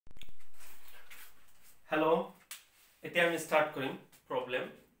Hello, এতিয়া আমি start কৰিম প্ৰবলেম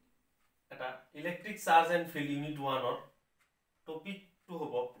এটা electric charge and field unit 1 অৰ টপিকটো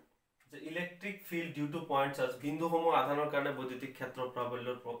হ'ব যে electric field due to point charge বিন্দুসমূহ আধানৰ কাৰণে বৈদ্যুতিক ক্ষেত্ৰ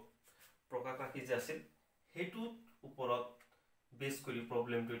প্ৰাবল্যৰ প্ৰকাশ ৰাখি যে আছিল হেতু ওপৰত বেস কৰি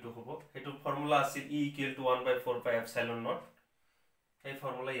প্ৰবলেমটো এটো হ'ব হেতু ফৰ্মুলা আছিল E = 1/4 pi epsilon naught এই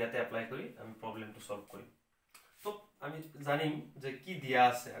ফৰ্মুলা ইয়াতে এপ্লাই কৰি আমি প্ৰবলেমটো সলভ কৰিম তো আমি জানিম যে কি দিয়া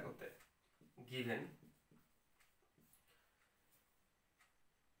আছে আগতে given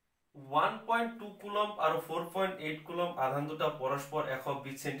 1.2 কুলম্ব আৰু 4.8 কুলম্ব আধান দুটা পৰস্পৰ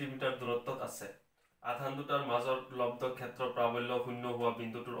 120 সেন্টিমিটাৰ দূৰত্বত আছে আধান দুটাৰ মাজৰ লব্ধ ক্ষেত্ৰ প্ৰাবল্য শূন্য হোৱা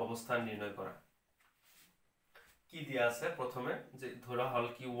বিন্দুটোৰ অৱস্থান নিৰ্ণয় কৰা কি দিয়া আছে প্ৰথমে যে ধৰা হল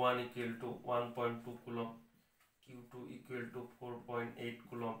q1 = 1.2 কুলম্ব q2 = 4.8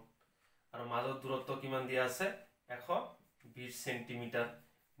 কুলম্ব আৰু মাজৰ দূৰত্ব কিমান দিয়া আছে 120 সেন্টিমিটাৰ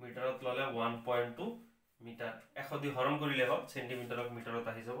মিটাৰত ললে 1.2 মিটাৰ 100 দি হৰণ কৰিলে হ'ল সেন্টিমিটাৰক মিটাৰত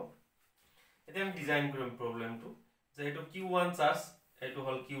আহি যাব এতিয়া আমি ডিজাইন কৰিম প্ৰবলেমটো যে এটো q1 চাৰ্জ এটো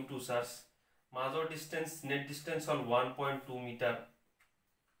হল q2 চাৰ্জ মাজৰ ডিসটেন্স নেট ডিসটেন্স হল 1.2 মিটাৰ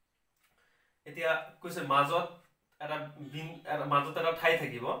এতিয়া কৈছে মাজত এটা ঠাই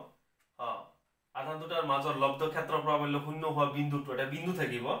থাকিব আধান দুটাৰ মাজৰ লব্ধ ক্ষেত্ৰ প্ৰাবল্য শূন্য হোৱা বিন্দুটো এটা বিন্দু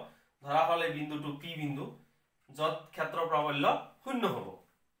থাকিব ধৰা হল এই বিন্দুটো p বিন্দু যত ক্ষেত্ৰ প্ৰাবল্য শূন্য হ'ব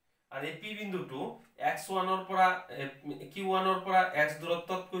আৰু এই p বিন্দুটো x1 ৰ পৰা q1 ৰ পৰা x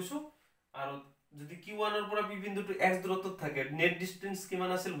দূৰত্বত কৈছো আৰু যদি q1 ৰ পৰা p বিন্দুটো x দূৰত্বত থাকে নেট ডিসটেন্স কিমান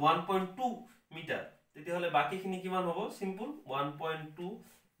আছিল 1.2 মিটাৰ তেতিয়া হলে বাকিখিনি কিমান হ'ব সিম্পল 1.2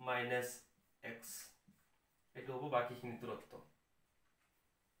 - x এটো হ'ব বাকিখিনি দূৰত্ব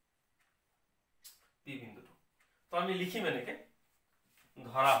p বিন্দুটো তো আমি লিখিম এনেকে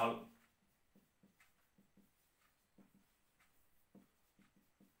ধৰা হল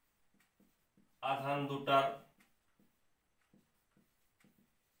আধান দুটাৰ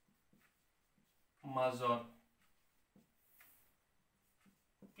মাজৰ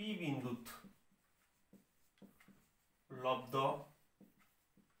p বিন্দুত লব্ধ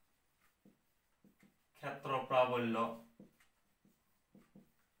ক্ষেত্ৰ প্ৰাবল্য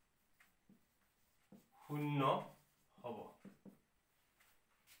শূন্য হ'ব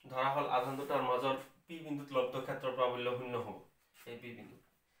ধৰা হল আধান দুটাৰ মাজৰ p বিন্দুত লব্ধ ক্ষেত্ৰ প্ৰাবল্য শূন্য হ'ব এই p বিন্দু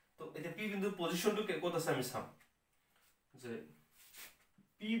তো এতিয়া p বিন্দুৰ পজিশনটো ক'ত আছে আমি চাম যে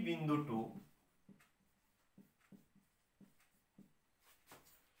p বিন্দুটো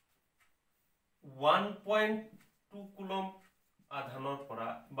 1.2 কুলম্ব আধানৰ পৰা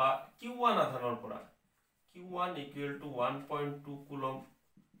বা q1 আধানৰ পৰা q1 = 1.2 কুলম্ব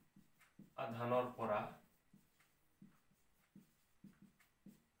আধানৰ পৰা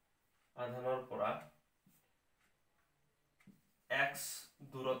x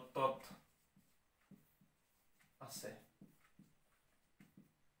দূৰত্বত আছে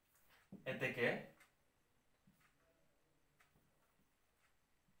এতেকে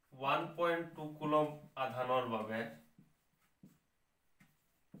 1.2 কুলম্ব আধানৰ বাবে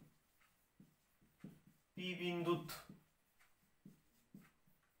p বিন্দুত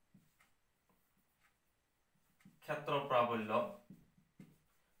ক্ষেত্ৰ প্ৰাবল্য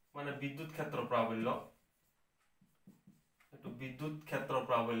মানে বিদ্যুৎ ক্ষেত্ৰ প্ৰাবল্য এটো বিদ্যুৎ ক্ষেত্ৰ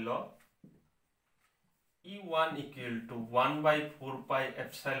প্ৰাবল্য E1 = 1/4 pi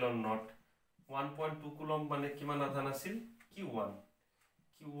epsilon naught 1.2 coulomb মানে কিমান আধান আছিল q1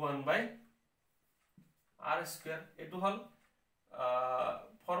 q1/r² এটো হল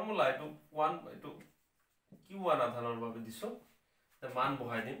ফৰ্মুলা এটো 1 এটো q1 আধানৰ বাবে দিছো তে মান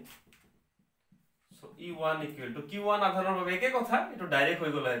বহাই দিম সো E1 = q1 আধানৰ বাবে একে কথা এটো ডাইৰেক্ট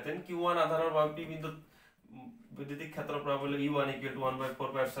হৈ গল হেতেন q1 আধানৰ বাবে p বিন্দুত বৈদ্যুতিক ক্ষেত্ৰ প্ৰাবল্য E1 =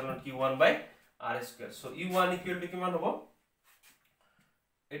 1/4 pi epsilon q1/r². So E1 = কিমান হ'ব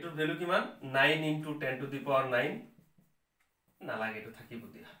এটোৰ ভ্যালু কিমান 9 × 10⁹ না লাগে এটো থাকিব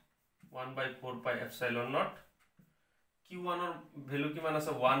দিয়া 1/4 pi epsilon naught q1 ৰ ভ্যালু কিমান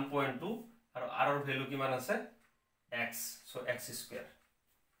আছে 1.2 আৰু r ৰ ভ্যালু কিমান আছে x so x².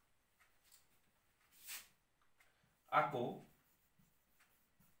 আকৌ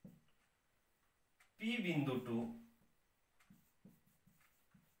p বিন্দুটো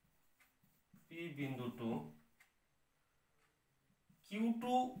q2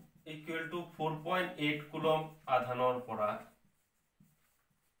 = 4.8 কুলম্ব আধানৰ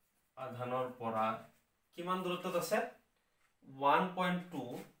পৰা কিমান দূৰত্বত আছে 1.2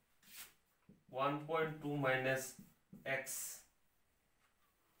 - x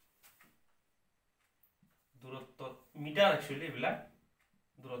দূৰত্বত মিটাৰ একচুয়ালি এবিলা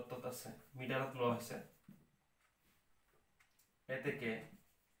দূৰত্বত আছে মিটাৰত লোৱা হৈছে এতেকে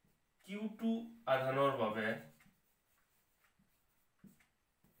q2 Q2 আধানৰ বাবে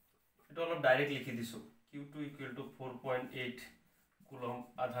এটা অলপ ডাইৰেক্ট লিখি দিছো Q2 equal to 4.8 কুলম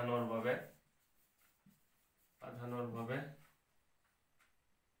আধানৰ বাবে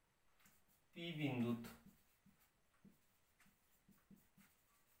P বিন্দুত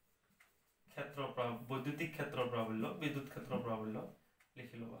ক্ষেত্ৰ বৈদ্যুতিক ক্ষেত্ৰ প্ৰাবল্য বিদ্যুৎ ক্ষেত্ৰ প্ৰাবল্য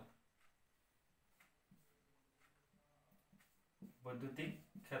লিখি লবা বৈদ্যুতিক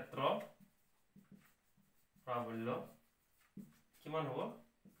ক্ষেত্ৰ প্ৰাবল্য কিমান হ'ব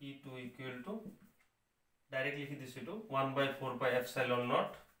E2 equal to ডাইৰেক্ট লিখি দিছো এটো 1/4 pi epsilon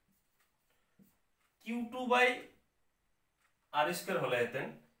naught Q2 by r square হলে হেতেন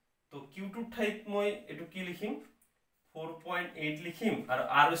তো Q2 ঠাইত মই এটো কি লিখিম 4.8 লিখিম আৰু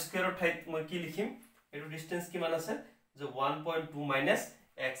r square ঠাইত মই কি লিখিম এটো ডিসটেন্স কিমান আছে যে 1.2 minus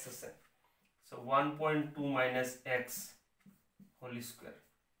x আছে so 1.2 minus x whole square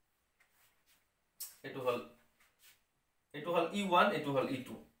এটো হল E1 এটো হল E2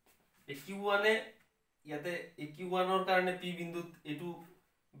 এই Q1 এ ইয়াতে এই Q1 এর কারণে P বিন্দুত এটো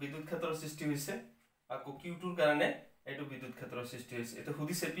বিদ্যুৎ ক্ষেত্ৰৰ সৃষ্টি হৈছে আকৌ Q2 এৰ কাৰণে এটো বিদ্যুৎ ক্ষেত্ৰৰ সৃষ্টি হৈছে এটো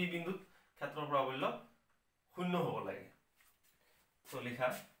হুদিছে P বিন্দুত ক্ষেত্ৰৰ প্ৰাবল্য শূন্য হ'ব লাগে তো লিখা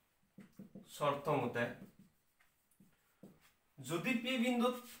শৰ্ত মতে যদি P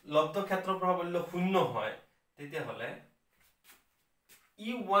বিন্দুত লব্ধ ক্ষেত্ৰৰ প্ৰাবল্য শূন্য হয় তেতিয়া হলে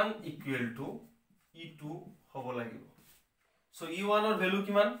E1 equal to E2 হ'ব লাগিব so E1 এর ভ্যালু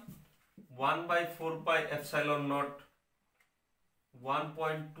কিমান 1/4 pi epsilon naught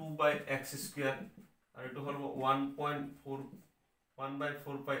 1.2 by x square আর এটো হল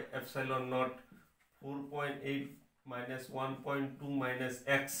 1/4 pi epsilon naught 4.8 minus 1.2 minus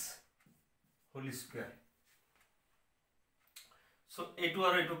x whole square so এটো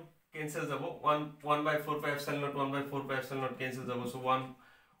আর এটো ক্যান্সেল যাব 1/4 pi epsilon naught 1/4 pi epsilon naught cancel যাব so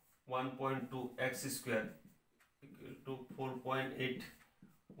 1.2 x square equal to 4.8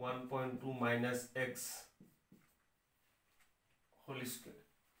 1.2 minus x whole square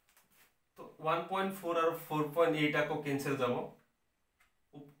तो 1.4 और 4.8 को cancel যাব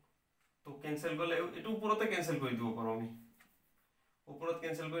তো कैंसिल করলে এটু উপরতে कैंसिल করে দিব পারো আমি উপরত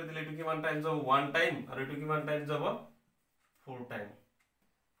कैंसिल করে দিলে এটু কিমান টাইম যাব 1 টাইম আর এটু কিমান টাইম যাব 4 টাইম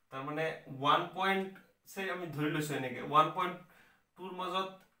তার মানে 1 পয়েন্ট সে আমি ধৰি লৈছো এনেকে 1.2 এর মাজত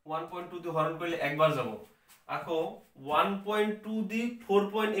 1.2 দি হরণ করলে একবার যাব আকো 1.2 দি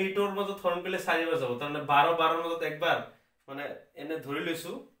 4.8 এর মাজত হরণ করলে চাৰিবাৰ যাব তাৰ মানে 12 12 এৰ মাজত একবাৰ মানে এনে ধৰি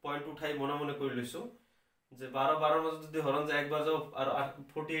লৈছো পয়েন্ট উঠাই মনে মনে কৰি লৈছো যে 12 12 এৰ মাজত যদি হৰণ যায় একবাৰ যাব আৰ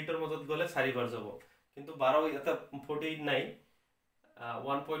 48 এৰ মাজত গলে চাৰিবাৰ যাব কিন্তু 12 এটা 48 নাই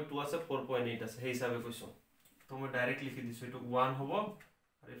 1.2 আছে 4.8 আছে সেই হিসাবে কৈছো তো মই ডাইরেক্ট লিখি দিছো এটো 1 হ'ব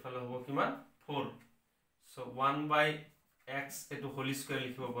আর ইফালে হ'ব কিমান 4 সো 1 by x এটো হোল স্কয়ার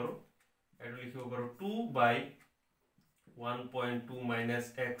লিখিব পাৰো এটো লিখিব পাৰো 2 by 1.2 minus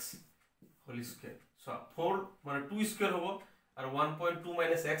x whole square so 4 মানে 2 স্কয়ার হ'ব আর 1.2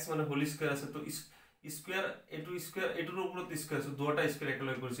 minus x মানে হোল স্কয়ার আছে তো স্কয়ার এটোৰ ওপৰত স্কয়াৰ সো দুটা স্কয়াৰ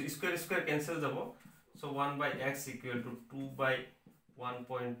একেলগে কৰিছে স্কয়ার স্কয়ার ক্যান্সেল যাব so 1 by x equal to 2 by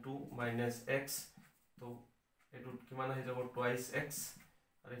 1.2 minus x তো এটো কিমান হৈ যাব twice x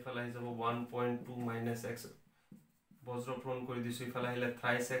আর ইফালে হৈ যাব 1.2 minus x বজ্রপ্রণ কৰি দিছো ইফালে আহিলে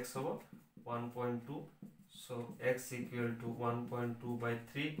thrice x হ'ব 1.2 so x equal to 1.2 by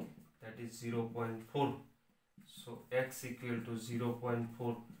 3 that is 0.4 so x equal to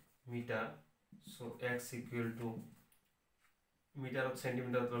 0.4 meter so x equal to meter of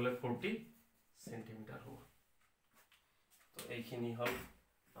centimeter করলে 40 centimeter হ'ব তো এইখিনি হল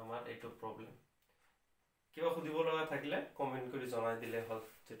আমার এটো প্রবলেম কিবা খুদিব লগা থাকিলে কমেন্ট কৰি জনাই দিলে হল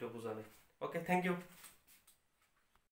যেটো বুজা নাই ওকে থ্যাংক ইউ